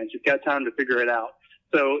have a chance. You've got time to figure it out.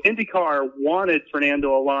 So IndyCar wanted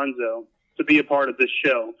Fernando Alonso to be a part of this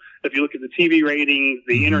show. If you look at the TV ratings,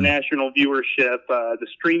 the international viewership, the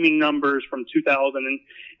streaming numbers from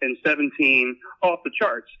 2017, off the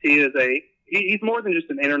charts. He's more than just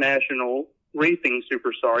an international racing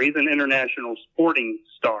superstar. He's an international sporting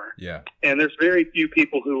star. Yeah. And there's very few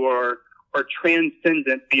people who are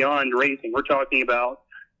transcendent beyond racing. We're talking about,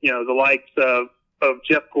 the likes of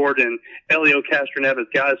Jeff Gordon, Elio Castroneves,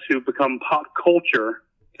 guys who become pop culture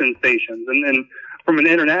sensations. And from an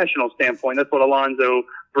international standpoint, that's what Alonso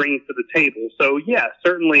brings to the table. So, yeah,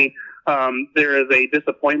 certainly there is a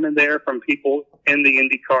disappointment there from people in the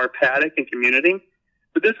IndyCar paddock and community.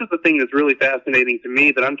 But this is the thing that's really fascinating to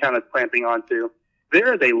me that I'm kind of clamping onto.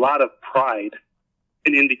 There is a lot of pride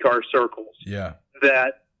in IndyCar circles. Yeah.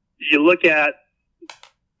 That you look at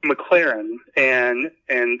McLaren and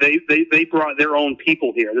they brought their own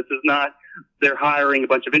people here. This is not they're hiring a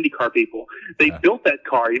bunch of IndyCar people. They built that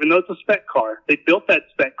car, even though it's a spec car. They built that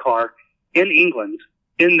spec car in England,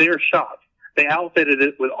 in their shop. They outfitted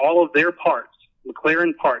it with all of their parts,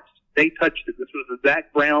 McLaren parts. They touched it. This was a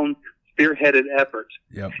Zach Brown spearheaded effort.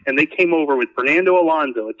 Yep. And they came over with Fernando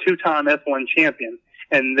Alonso, a two-time F1 champion,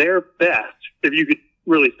 and their best, if you could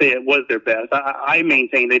really say it was their best. I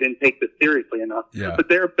maintain they didn't take this seriously enough. Yeah. But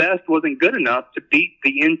their best wasn't good enough to beat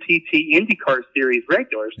the NTT IndyCar Series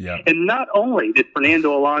regulars. Yeah. And not only did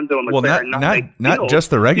Fernando Alonso and McLaren not just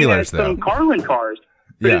the regulars, though. Some Carlin cars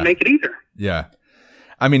didn't make it either. Yeah.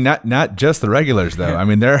 I mean, not just the regulars, though. I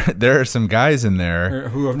mean, there are some guys in there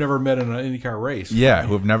who have never met in an IndyCar race. Yeah,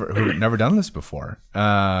 who have never done this before.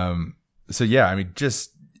 So yeah, I mean,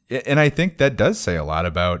 and I think that does say a lot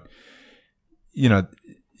about,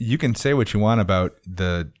 you can say what you want about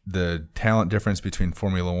the talent difference between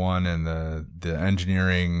Formula One and the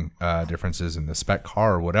engineering differences in the spec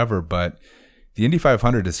car or whatever, but the Indy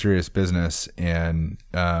 500 is serious business, and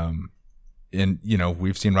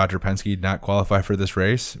we've seen Roger Penske not qualify for this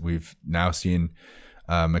race. We've now seen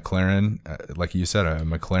McLaren, like you said, a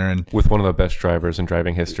McLaren with one of the best drivers in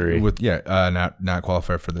driving history, not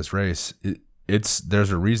qualify for this race.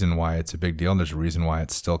 There's a reason why it's a big deal, and there's a reason why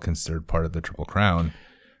it's still considered part of the Triple Crown.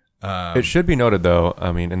 It should be noted, though,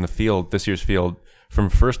 I mean, in the field, this year's field, from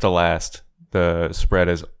first to last, the spread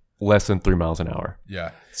is less than 3 miles an hour.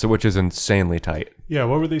 Yeah. So, which is insanely tight. Yeah.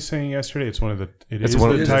 What were they saying yesterday? It's one of the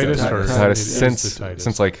tightest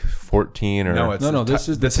since like 14 or no. This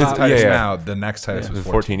is the tightest now. The next tightest was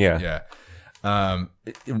 14. Yeah.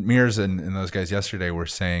 Mears and those guys yesterday were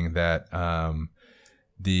saying that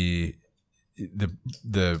the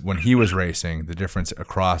when he was racing, the difference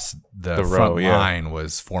across the front line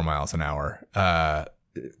was 4 miles an hour.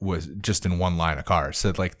 Was just in one line of cars.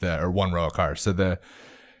 So or one row of cars. So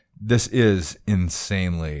this is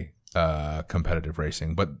insanely competitive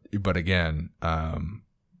racing. But again,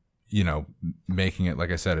 making it,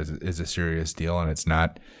 like I said, is a serious deal, and it's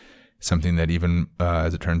not something that even,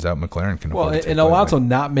 as it turns out, McLaren can afford to take and Alonso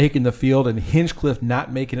not making the field and Hinchcliffe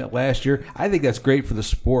not making it last year, I think that's great for the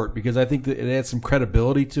sport because I think that it adds some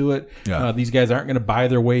credibility to it. Yeah. These guys aren't going to buy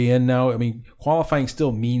their way in now. I mean, qualifying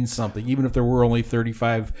still means something, even if there were only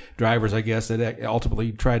 35 drivers, I guess, that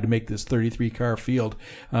ultimately tried to make this 33-car field.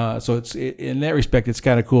 So in that respect, it's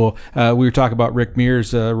kind of cool. We were talking about Rick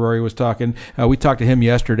Mears. Rory was talking. We talked to him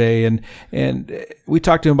yesterday, and we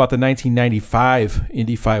talked to him about the 1995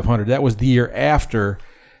 Indy 500. That was the year after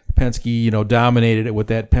Penske, dominated it with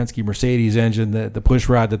that Penske Mercedes engine, the push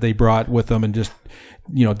rod that they brought with them, and just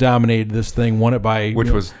dominated this thing, won it by which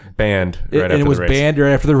was banned right after the race. And it was banned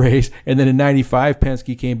right after the race. And then in '95,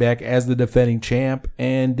 Penske came back as the defending champ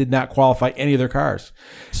and did not qualify any of their cars.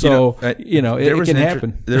 So it can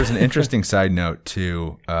happen. There's an interesting side note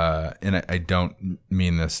too, and I don't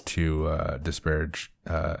mean this to disparage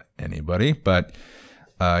anybody, but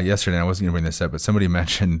yesterday I wasn't going to bring this up, but somebody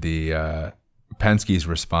mentioned the Penske's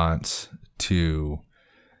response to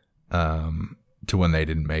when they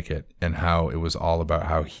didn't make it, and how it was all about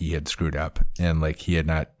how he had screwed up and like he had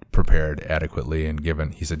not prepared adequately, and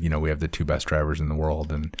he said, we have the two best drivers in the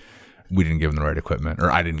world and we didn't give them the right equipment,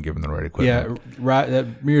 or I didn't give them the right equipment. Yeah,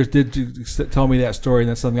 Mears did tell me that story, and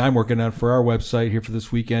that's something I'm working on for our website here for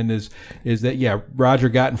this weekend. Is that Roger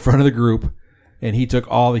got in front of the group and he took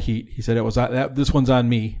all the heat. He said this one's on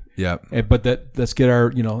me. Yeah. But let's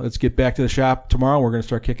get back to the shop tomorrow. We're going to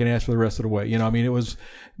start kicking ass for the rest of the way. It was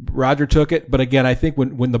Roger took it, but again, I think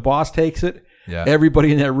when the boss takes it,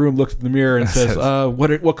 everybody in that room looks in the mirror and says,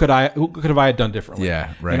 "What could I have done differently?"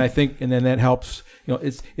 Yeah, right. And I think, and then that helps.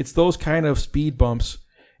 It's those kind of speed bumps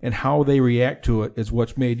and how they react to it is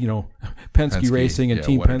what's made Penske Racing and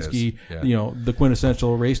Team Penske, the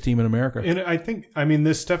quintessential race team in America. And I think,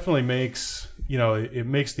 this definitely makes it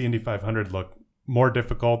makes the Indy 500 look more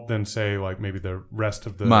difficult than, say, like maybe the rest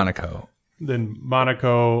of the Monaco,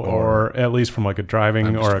 or at least from like a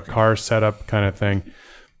driving or a car setup kind of thing.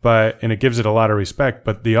 And it gives it a lot of respect.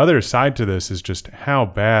 But the other side to this is just how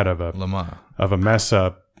bad of a mess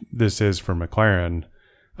up this is for McLaren.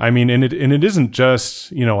 And it isn't just,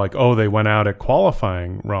 they went out at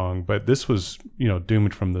qualifying wrong, but this was,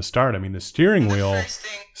 doomed from the start. The steering wheel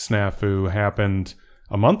snafu happened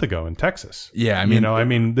a month ago in Texas. Yeah,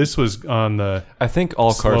 this was on the. I think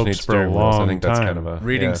all cars need steering wheels. I think that's kind of a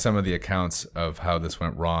reading some of the accounts of how this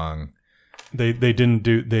went wrong. They didn't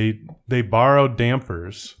do they borrowed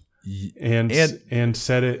dampers and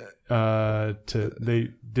set it they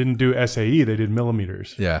didn't do SAE, they did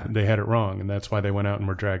millimeters. Yeah, they had it wrong, and that's why they went out and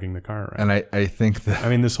were dragging the car around. And I think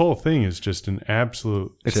that this whole thing is just an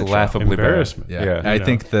absolute laughably embarrassment. Bad. Yeah, I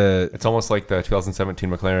think it's almost like the 2017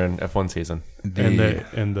 McLaren F1 season, and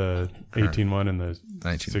the 18 one and the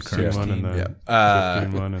 16 one and the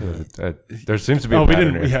 15 one and there seems to be a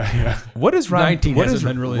pattern here. What is Ron? 19 what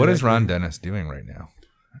really is Ron Dennis doing right now?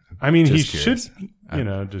 He should,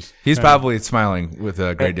 he's probably smiling with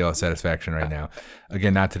a great deal of satisfaction right now.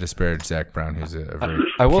 Again, not to disparage Zach Brown, who's a very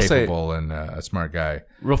capable and a smart guy.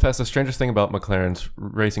 Real fast, the strangest thing about McLaren's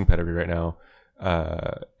racing pedigree right now,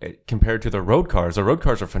 compared to the road cars are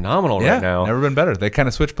phenomenal right now. Never been better. They kind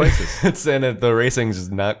of switch places. The racing's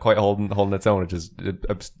just not quite holding its own, which is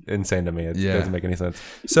insane to me. It doesn't make any sense.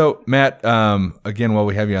 So, Matt, again, while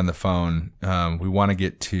we have you on the phone, we want to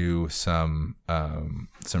get to some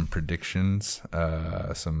predictions,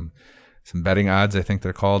 some betting odds, I think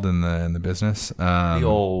they're called in the business. The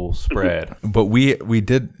old spread. But we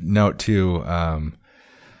did note too.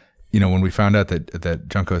 When we found out that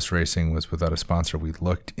Juncos Racing was without a sponsor, we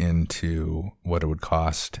looked into what it would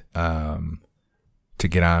cost to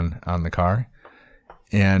get on the car.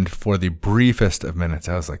 And for the briefest of minutes,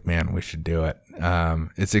 I was like, man, we should do it.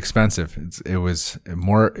 It's expensive. It was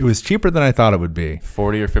cheaper than I thought it would be. $40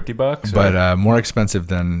 or $50, but more expensive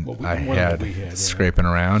than I had scraping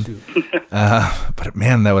around. But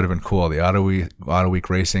man, that would have been cool. The Autoweek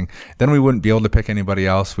Racing. Then we wouldn't be able to pick anybody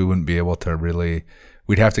else. We wouldn't be able to really.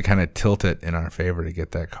 We'd have to kind of tilt it in our favor to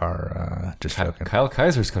get that car just choking. Kyle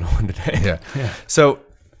Kaiser's going to win today. Yeah. So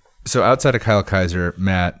outside of Kyle Kaiser,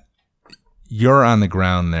 Matt, you're on the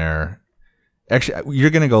ground there. Actually, you're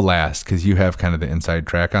going to go last because you have kind of the inside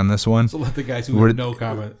track on this one. So let the guys who have no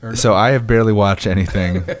comment. So I have barely watched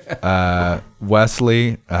anything.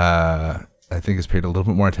 Wesley, I think, has paid a little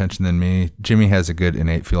bit more attention than me. Jimmy has a good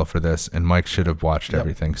innate feel for this, and Mike should have watched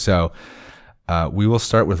everything. So we will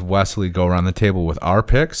start with Wesley, go around the table with our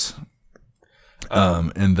picks,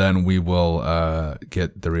 and then we will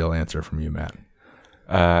get the real answer from you, Matt.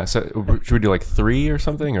 So should we do like 3 or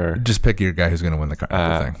something, or just pick your guy who's going to win the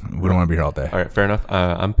thing? We don't want to be here all day. All right, fair enough.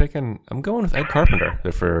 I'm going with Ed Carpenter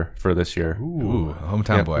for this year. Ooh,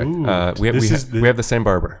 hometown boy. We have the same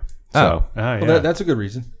barber. So that's a good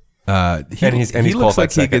reason. He looks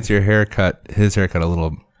like he gets his haircut a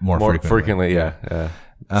little more frequently. Yeah.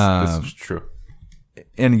 This is true.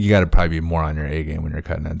 And you got to probably be more on your A game when you're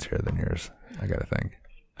cutting Ed's hair than yours, I got to think.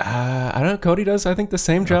 I don't know. Cody does, I think, the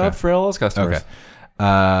same job for all his customers.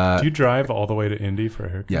 Okay. Do you drive all the way to Indy for a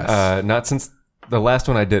haircut? Yes. Not since the last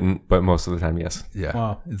one I didn't, but most of the time, yes. Yeah.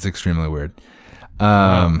 Wow. It's extremely weird.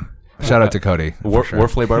 Shout out to Cody.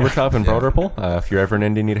 Warfley Barbershop in Broad Ripple. If you're ever in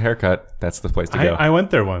Indy, need a haircut, that's the place to go. I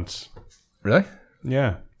went there once. Really?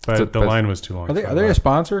 Yeah, but the line was too long. Are they a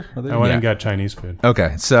sponsor? I went and got Chinese food.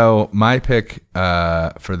 Okay, so my pick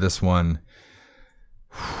for this one,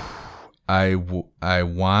 I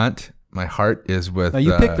want. My heart is with. Now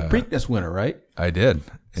you picked the Preakness winner, right? I did.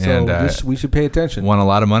 So we should pay attention. Won a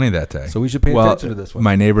lot of money that day. So we should pay attention to this one.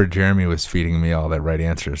 My neighbor Jeremy was feeding me all the right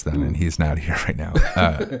answers then, and he's not here right now.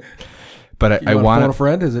 But I want to phone a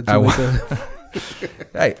friend. Is it?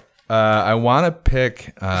 Hey, I want to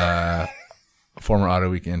pick former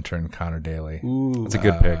Autoweek intern Connor Daly. Ooh, that's a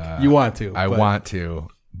good pick. You want to? I want to,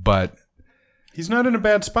 but. He's not in a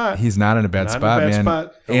bad spot. He's not in a bad spot, man.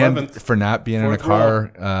 And for not being in a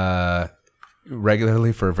car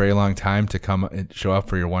regularly for a very long time to come and show up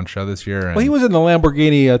for your one show this year. Well, he was in the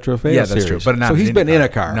Lamborghini Trofeo Series. Yeah, that's true. But so he's been in a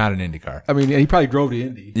car. Not an Indy car. I mean, he probably drove to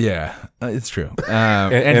Indy. Yeah, it's true.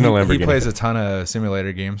 And a Lamborghini. He plays a ton of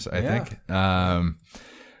simulator games, I think.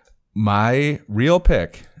 My real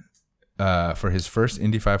pick for his first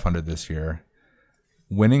Indy 500 this year,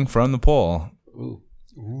 winning from the pole. Ooh.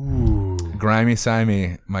 Grimy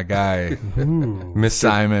Simey, my guy, Miss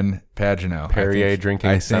Simon Pagenaud. Perrier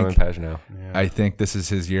drinking Simon Pagenaud. Yeah. I think this is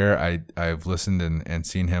his year. I've listened and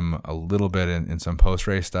seen him a little bit in some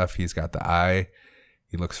post-race stuff. He's got the eye.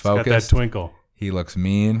 He looks focused. He's got that twinkle. He looks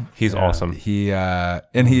mean. He's awesome. He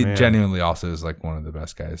genuinely also is like one of the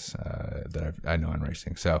best guys that I know in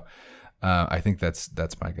racing. So I think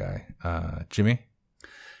that's my guy. Jimmy?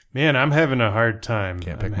 Man, I'm having a hard time.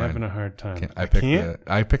 Having a hard time. I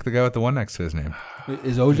picked the guy with the one next to his name.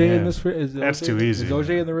 Is OJ in this? That's too easy. Is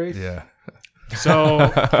OJ in the race? Yeah.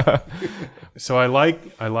 So I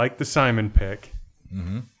like the Simon pick.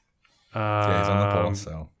 Mm-hmm. Yeah, he's on the pole.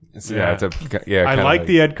 So I like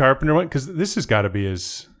the Ed Carpenter one because this has got to be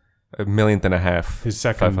his $1.5 million. His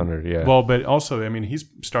second 500. Yeah. Well, but also, I mean, he's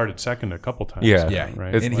started second a couple times. Yeah.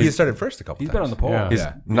 Right. And he started first a couple times. He's been on the pole. Yeah. He's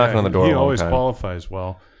knocking on the door. He always qualifies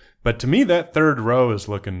well. But to me, that third row is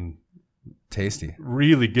looking tasty,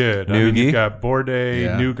 really good. Nugi. I mean, you've got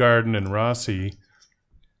Bourdais, Newgarden, and Rossi.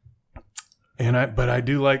 And I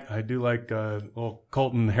do like little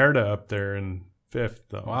Colton Herta up there in fifth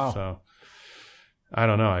though. Wow. So I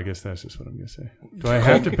don't know. I guess that's just what I'm gonna say. Do I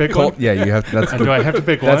have to pick one? Yeah, you have. Do I have to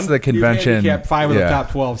pick one? That's the convention. You five of the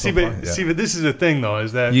top 12. See, but this is the thing though,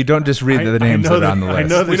 is that you don't just read the names that are on the list. I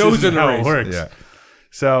know this who's isn't in the how race. it works. Yeah.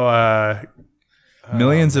 So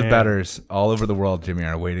millions of bettors all over the world, Jimmy,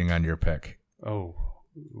 are waiting on your pick. Oh.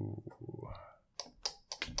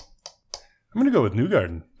 I'm going to go with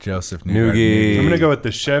Newgarden. Joseph Newgarden. I'm going to go with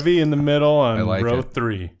the Chevy in the middle on row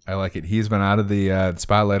 3. I like it. He's been out of the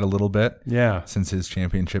spotlight a little bit. Yeah. Since his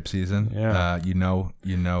championship season. Yeah. You know.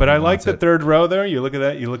 But I like the third row there. You look at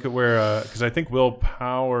that. You look at where, because I think Will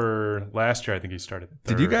Power last year, I think he started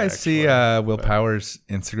third. Did you guys see Will Power's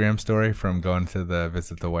Instagram story from going to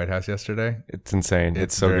visit the White House yesterday? It's insane.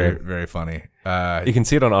 It's so very, good. very funny. You can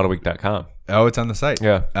see it on Autoweek.com. Oh, it's on the site.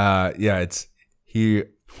 Yeah. He.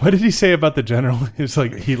 What did he say about the general? It's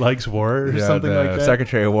like he likes war or something like that.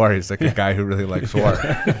 Secretary of War. He's like a guy who really likes war.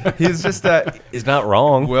 He's just he's not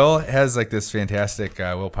wrong. Will has like this fantastic.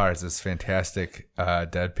 Will Power has this fantastic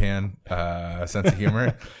deadpan sense of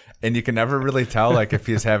humor, and you can never really tell like if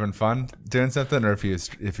he's having fun doing something or if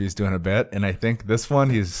he's doing a bit. And I think this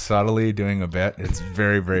one he's subtly doing a bit. It's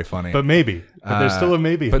very, very funny. But maybe. But there's still a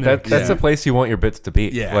maybe. But that's the place you want your bits to be.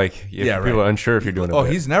 Yeah. Like if people are unsure if you're doing a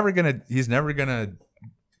bit.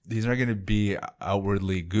 He's not going to be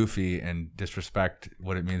outwardly goofy and disrespect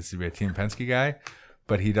what it means to be a Team Penske guy,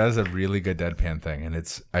 but he does a really good deadpan thing, and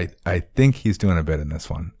I think he's doing a bit in this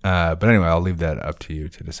one. But anyway, I'll leave that up to you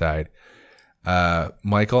to decide.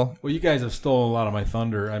 Michael? Well, you guys have stolen a lot of my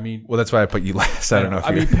thunder. I mean... Well, that's why I put you last. I don't know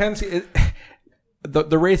if Penske...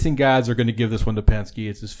 The racing gods are going to give this one to Penske.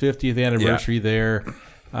 It's his 50th anniversary there.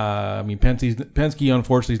 Penske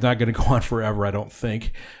unfortunately is not going to go on forever, I don't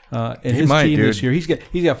think. And his team this year, he's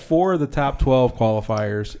got 4 of the top 12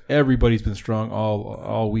 qualifiers. Everybody's been strong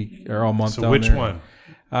all week or all month. So which one?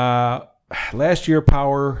 Last year,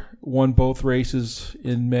 Power won both races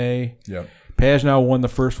in May. Yep. Pagenaud won the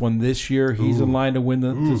first one this year. He's in line to win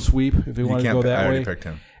the sweep if he wanted to go that way. I already picked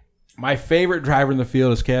him. My favorite driver in the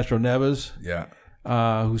field is Castro Neves. Yeah.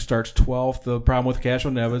 Who starts 12th. The problem with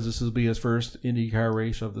Castro Neves, this will be his first IndyCar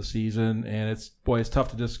race of the season, and it's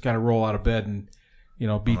tough to just kind of roll out of bed and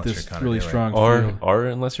beat this really strong field. Or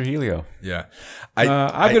unless you're Helio. Yeah.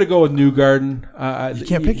 I'm going to go with Newgarden. You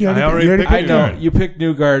can't pick. You already picked. I know you picked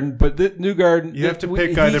Newgarden, but Newgarden. You have to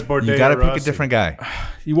pick either Bourdais. You got to or pick Rossi. a different guy.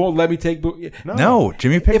 You won't let me take. No,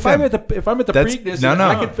 Jimmy picked if I'm at the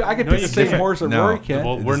Preakness, I could pick the same horse that Rory can.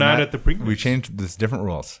 Well, we're not at the Preakness. We changed this different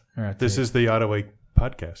rules. All right, this is the Autoweek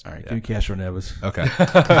Podcast. All right, give me Castro Neves. Okay.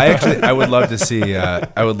 I would love to see.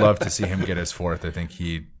 I would love to see him get his fourth. I think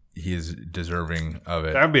he is deserving of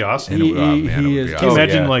it. That'd be awesome. He is. Can you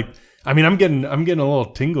imagine I'm getting a little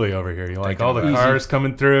tingly over here. Like all the cars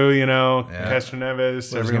coming through, Castro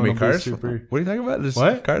Neves. Everyone will be cars. Super. What are you talking about?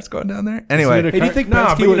 There's cars going down there. Anyway, do you think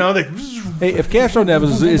if Castro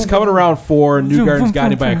Neves is coming around 4 and Newgarden's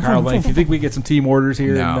got him by a car length, do you think we get some team orders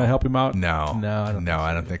here and help him out? No,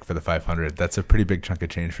 I don't think for the 500. That's a pretty big chunk of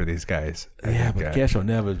change for these guys. Yeah, but Castro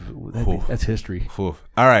Neves, that's history. All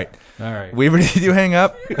right. Weaver, did you hang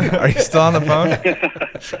up? Are you still on the phone?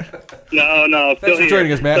 No, still here.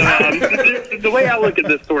 Joining us, Matt. The way I look at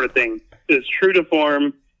this sort of thing is true to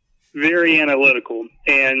form, very analytical.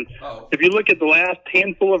 And if you look at the last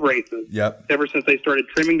handful of races, ever since they started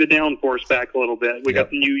trimming the downforce back a little bit, we got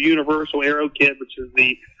the new Universal Aero Kit, which is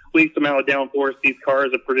the least amount of downforce these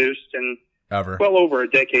cars have produced in well over a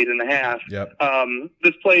decade and a half.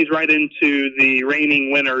 This plays right into the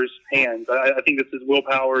reigning winner's hands. I think this is Will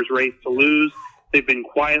Power's race to lose. They've been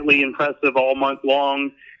quietly impressive all month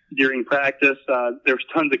long. During practice, there's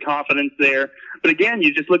tons of confidence there. But again,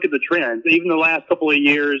 you just look at the trends. Even the last couple of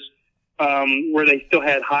years where they still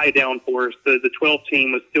had high downforce, the 12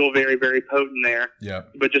 team was still very, very potent there.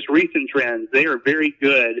 But just recent trends, they are very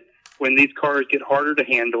good when these cars get harder to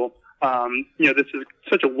handle. This is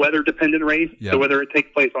such a weather-dependent race. So whether it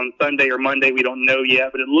takes place on Sunday or Monday, we don't know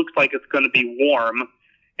yet. But it looks like it's going to be warm.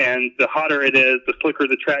 And the hotter it is, the slicker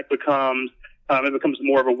the track becomes. It becomes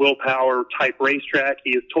more of a willpower type racetrack.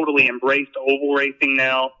 He has totally embraced oval racing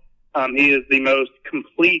now. He is the most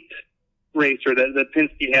complete racer that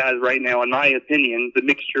Penske has right now, in my opinion. The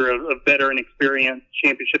mixture of veteran experience,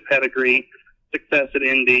 championship pedigree, success at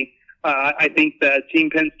Indy. I think that Team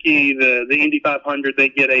Penske, the Indy 500, they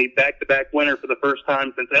get a back-to-back winner for the first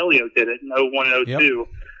time since Elio did it in 01 and 02.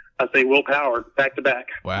 I say Will Power back-to-back.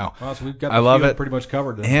 Wow. So we've got the field pretty much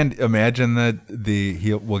covered. Then. And imagine that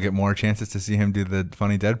we'll get more chances to see him do the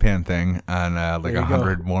funny deadpan thing on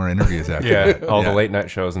 100 more interviews after. The late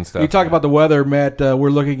night shows and stuff. You talk about the weather, Matt.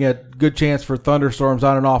 We're looking at good chance for thunderstorms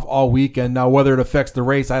on and off all weekend. Now, whether it affects the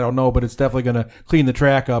race, I don't know, but it's definitely going to clean the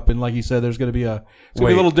track up. And like you said, there's going to be a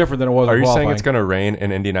little different than it was. Are you saying it's going to rain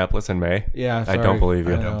in Indianapolis in May? Yeah, I don't believe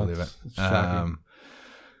you. I don't believe it. It's shocking.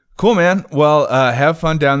 Cool, man. Well, have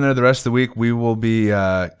fun down there the rest of the week. We will be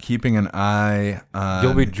keeping an eye on...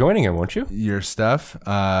 You'll be joining him, won't you? Your stuff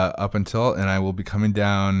up until... And I will be coming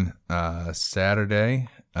down Saturday,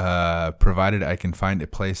 provided I can find a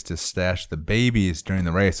place to stash the babies during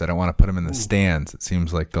the race. I don't want to put them in the stands. It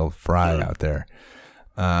seems like they'll fry out there.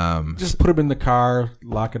 Just put them in the car,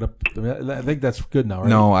 lock it up. I think that's good now, right?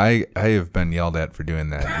 No, I have been yelled at for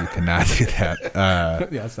doing that. You cannot do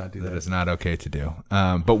that. Let's not do that. That is not okay to do.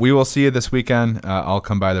 But we will see you this weekend. I'll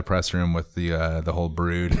come by the press room with the whole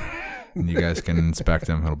brood, and you guys can inspect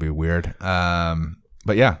them. It'll be weird.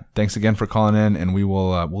 But yeah, thanks again for calling in, and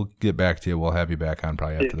we'll get back to you. We'll have you back on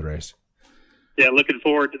probably after the race. Yeah, looking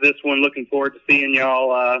forward to this one. Looking forward to seeing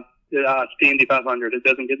y'all. The Indy 500. It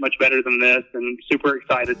doesn't get much better than this, and super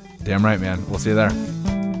excited. Damn right, man. We'll see you there.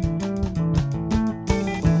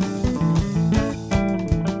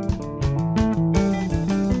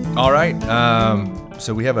 All right.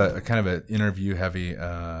 So we have a kind of an interview heavy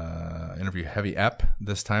ep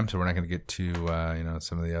this time. So we're not going to get to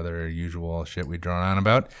some of the other usual shit we drone on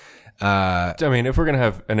about. I mean, if we're going to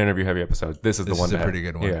have an interview heavy episode, this is the one. This is a pretty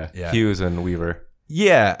good one. Yeah. Hughes and Weaver.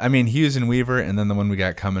 Yeah, I mean Hughes and Weaver, and then the one we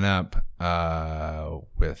got coming up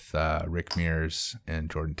with Rick Mears and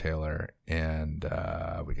Jordan Taylor, and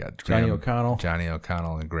we got Johnny O'Connell,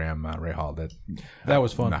 and Graham Rahal. That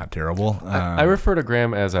was fun. Not terrible. I refer to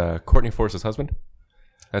Graham as Courtney Force's husband.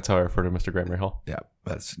 That's how I refer to Mr. Graham Rahal. Yeah,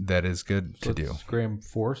 that is good to do. Graham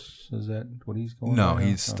Force, is that what he's going? No,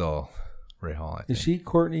 he's still Rahal. I think. Is she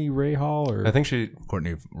Courtney Rahal or? I think she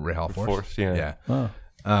Courtney Rahal Force. Yeah. Oh.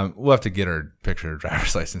 We'll have to get her picture of her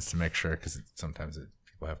driver's license to make sure, because sometimes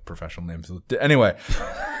people have professional names. Anyway,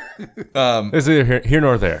 it's either here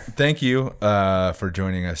nor there. Thank you for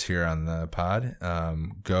joining us here on the pod.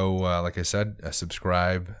 Go, like I said,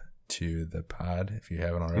 subscribe to the pod if you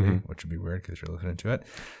haven't already, which would be weird because you're listening to it.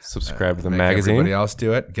 Subscribe to the magazine. Everybody else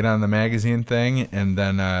do it. Get on the magazine thing, and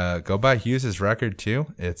then go buy Hughes' record too.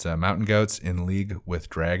 It's Mountain Goats in League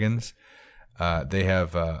with Dragons. They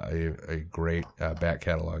have a great back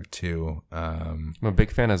catalog too. I'm a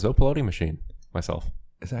big fan of Zopolotti machine myself.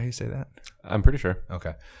 Is that how you say that? I'm pretty sure.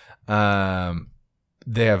 Okay.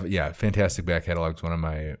 They have fantastic back catalogs. One of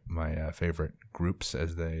my favorite groups,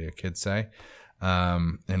 as the kids say.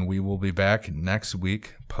 And we will be back next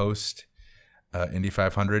week post Indy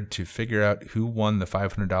 500 to figure out who won the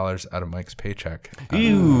 $500 out of Mike's paycheck. I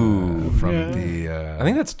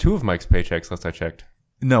think that's 2 of Mike's paychecks, last I checked.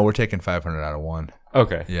 No, we're taking 500 out of 1.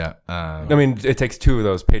 Okay. Yeah. I mean, it takes 2 of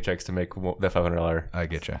those paychecks to make that $500. I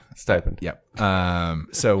get you. Stipend. Yep.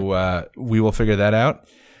 So we will figure that out.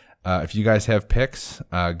 If you guys have picks,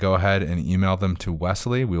 go ahead and email them to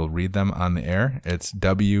Wesley. We will read them on the air. It's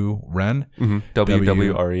WREN.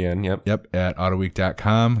 WWREN, yep. Yep, at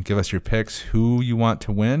Autoweek.com. Give us your picks, who you want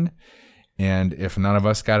to win. And if none of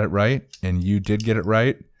us got it right and you did get it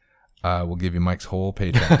right, we'll give you Mike's whole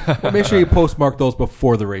paycheck. Make sure you postmark those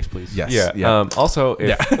before the race, please. Yes. Yeah. Also,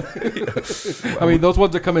 if, I mean, those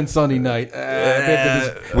ones are coming Sunday night.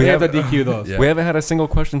 We have to DQ those. We haven't had a single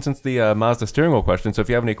question since the Mazda steering wheel question. So if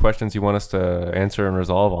you have any questions you want us to answer and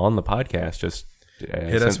resolve on the podcast, just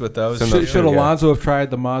hit us with those. Should Alonso have tried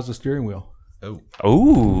the Mazda steering wheel?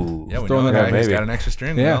 Oh, yeah, we know a guy who's got an extra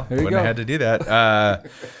steering wheel. Wouldn't have had to do that.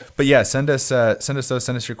 But yeah, send us those.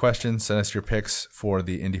 Send us your questions. Send us your picks for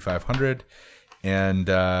the Indy 500, and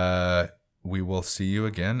we will see you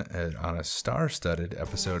again on a star-studded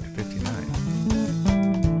episode 59.